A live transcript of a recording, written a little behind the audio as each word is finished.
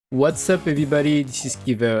What's up everybody, this is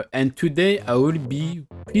Kiver and today I will be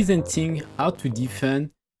presenting how to defend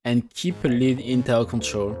and keep a lead in tower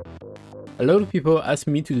control. A lot of people ask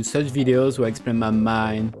me to do such videos where I explain my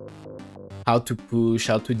mind, how to push,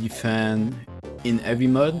 how to defend in every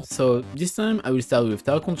mod. So this time I will start with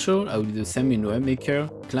tower control, I will do the same in Webmaker,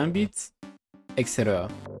 climb beats, etc.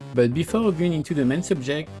 But before going into the main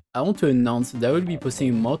subject, I want to announce that I will be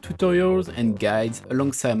posting more tutorials and guides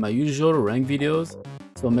alongside my usual rank videos.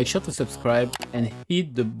 So make sure to subscribe and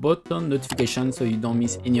hit the button notification so you don't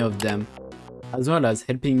miss any of them, as well as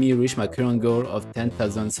helping me reach my current goal of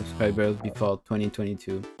 10,000 subscribers before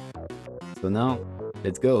 2022. So now,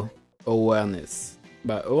 let's go. Awareness.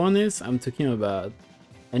 By awareness, I'm talking about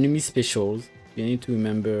enemy specials. You need to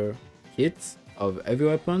remember hits of every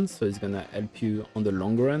weapon, so it's gonna help you on the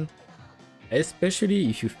long run, especially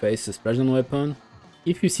if you face a Splatoon weapon.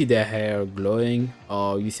 If you see their hair glowing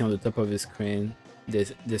or you see on the top of the screen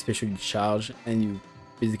they specially charge and you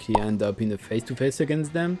basically end up in a face-to-face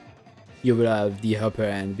against them, you will have the upper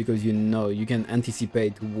hand because you know you can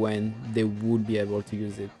anticipate when they would be able to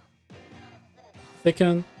use it.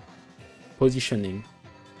 Second, positioning.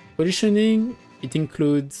 Positioning, it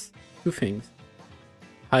includes two things: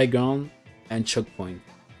 high ground and choke point.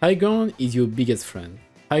 High ground is your biggest friend.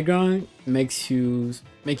 High ground makes you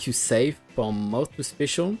safe from most to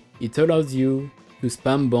special. It allows you to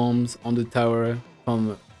spam bombs on the tower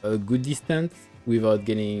from a good distance without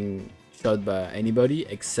getting shot by anybody,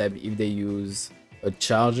 except if they use a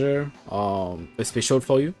charger or a special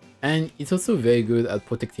for you. And it's also very good at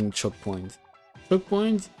protecting choke points. Choke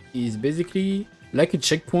point is basically like a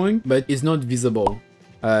checkpoint, but it's not visible.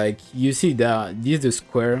 Like you see that this is the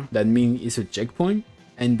square, that means it's a checkpoint,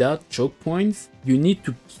 and that choke points you need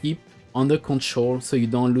to keep under control so you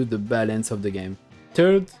don't lose the balance of the game.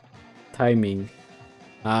 Third, timing.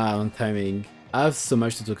 Timing. I have so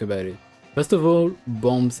much to talk about it. First of all,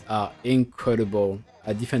 bombs are incredible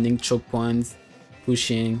at defending choke points,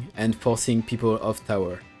 pushing, and forcing people off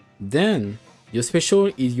tower. Then, your special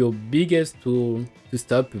is your biggest tool to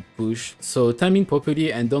stop a push, so timing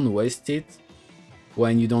properly and don't waste it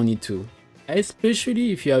when you don't need to.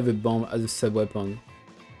 Especially if you have a bomb as a sub weapon.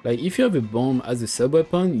 Like if you have a bomb as a sub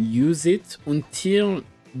weapon, use it until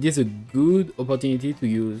there's a good opportunity to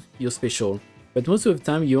use your special. But most of the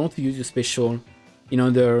time you want to use your special in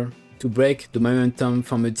order to break the momentum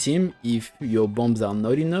from a team if your bombs are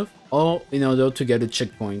not enough, or in order to get a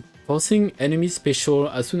checkpoint. Forcing enemy special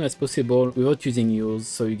as soon as possible without using yours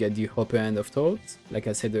so you get the upper hand afterwards, like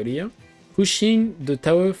I said earlier. Pushing the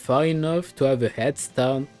tower far enough to have a head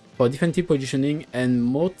start for defensive positioning and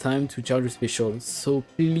more time to charge your special. So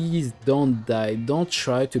please don't die, don't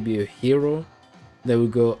try to be a hero that will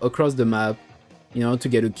go across the map, you know, to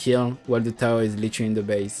get a kill while the tower is literally in the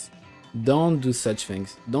base. Don't do such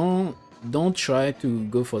things. Don't try to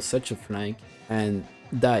go for such a flank and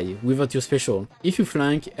die without your special. If you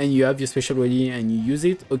flank and you have your special ready and you use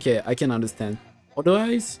it, okay, I can understand.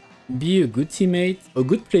 Otherwise, be a good teammate, a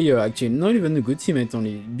good player actually, not even a good teammate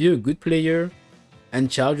only. Be a good player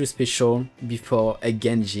and charge your special before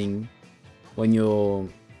engaging when you're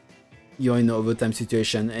in an overtime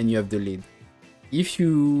situation and you have the lead. If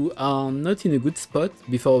you are not in a good spot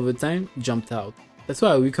before overtime, jump out. That's why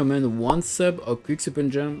I recommend one sub or quick super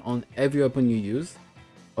jump on every weapon you use.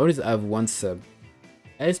 Always have one sub,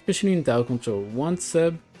 especially in tower control. One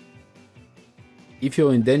sub if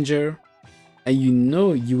you're in danger and you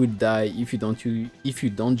know you will die if you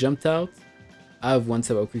don't jump out. I have one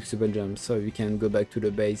sub or quick super jump so you can go back to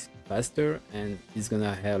the base faster and it's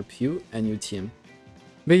gonna help you and your team.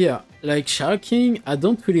 But yeah, like sharking, I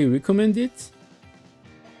don't really recommend it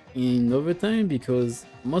in overtime because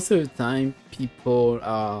most of the time people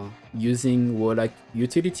are using warlock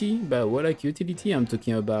utility. By warlock utility, I'm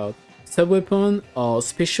talking about sub weapon or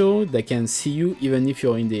special that can see you even if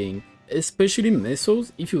you're in the ink. Especially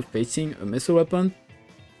missiles. If you're facing a missile weapon,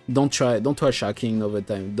 don't try sharking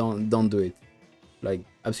overtime. Don't do it. Like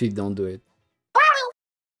absolutely don't do it.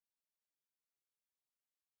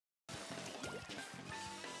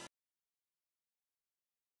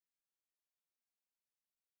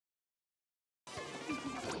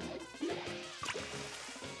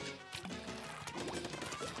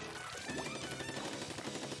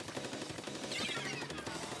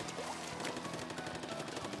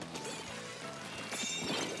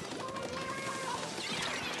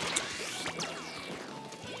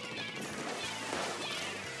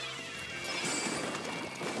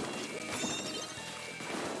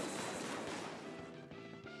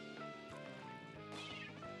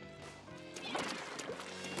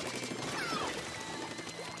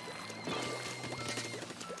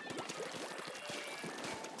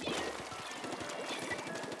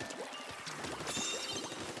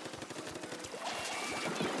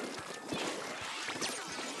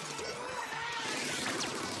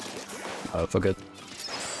 I forgot.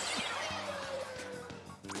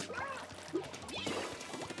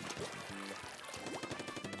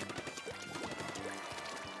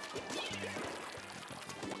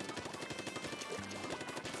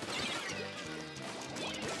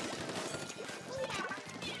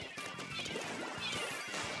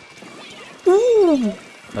 Ooh.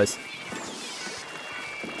 Nice.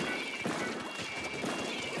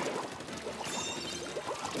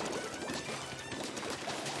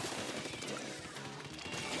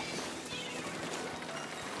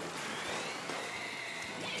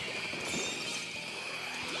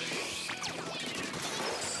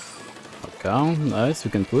 Okay, nice, we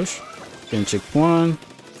can push. Can checkpoint.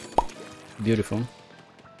 Beautiful.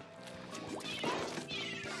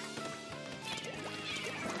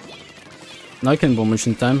 Now I can bomb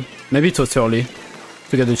mission time. Maybe it was early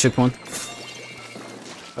to get the checkpoint.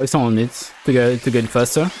 I saw on it to get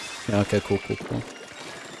faster. Yeah, okay, cool.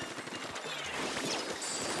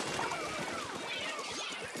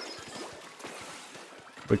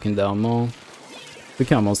 Breaking the armor.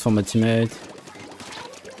 Breaking armors for my teammate.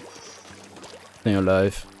 Stay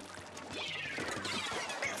alive.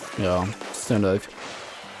 Yeah, stay alive.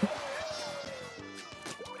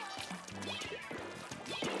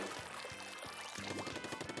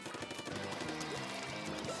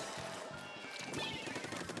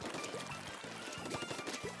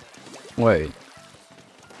 Wait.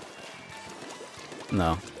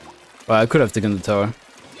 No. Well, I could have taken the tower.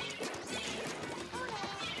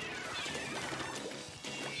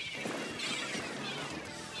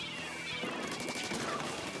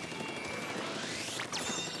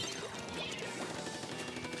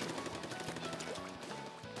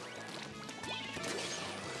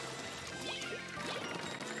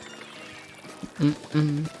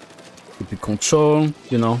 Keep it control,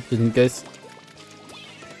 you know, just in case.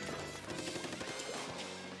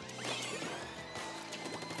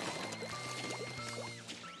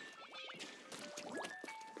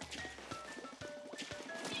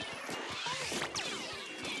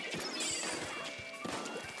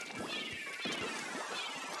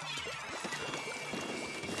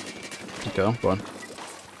 Okay, go on.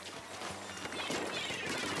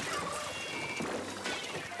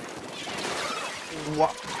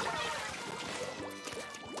 What?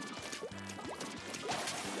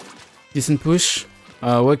 Decent push.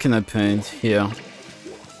 What can I paint here?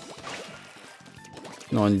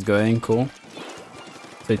 No one is going, cool.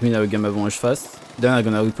 So it means I will get my bonus fast. Then I'm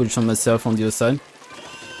gonna push on myself on the other side.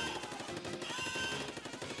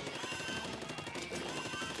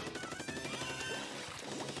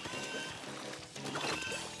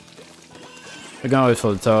 I'm gonna wait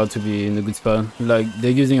for the tower to be in a good spot. Like,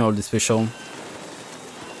 they're using all the special.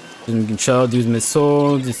 Then we can shout, use my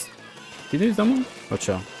sword. Did you use that one? Watch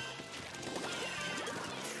out.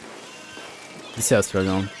 This is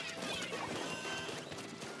Splatoon.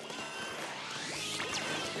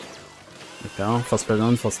 Okay, force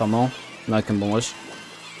Splatoon, force armor. Now I can bomb rush.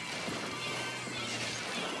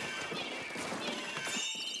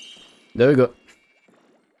 There we go.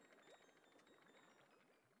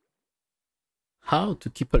 How to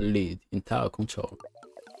keep a lead in tower control.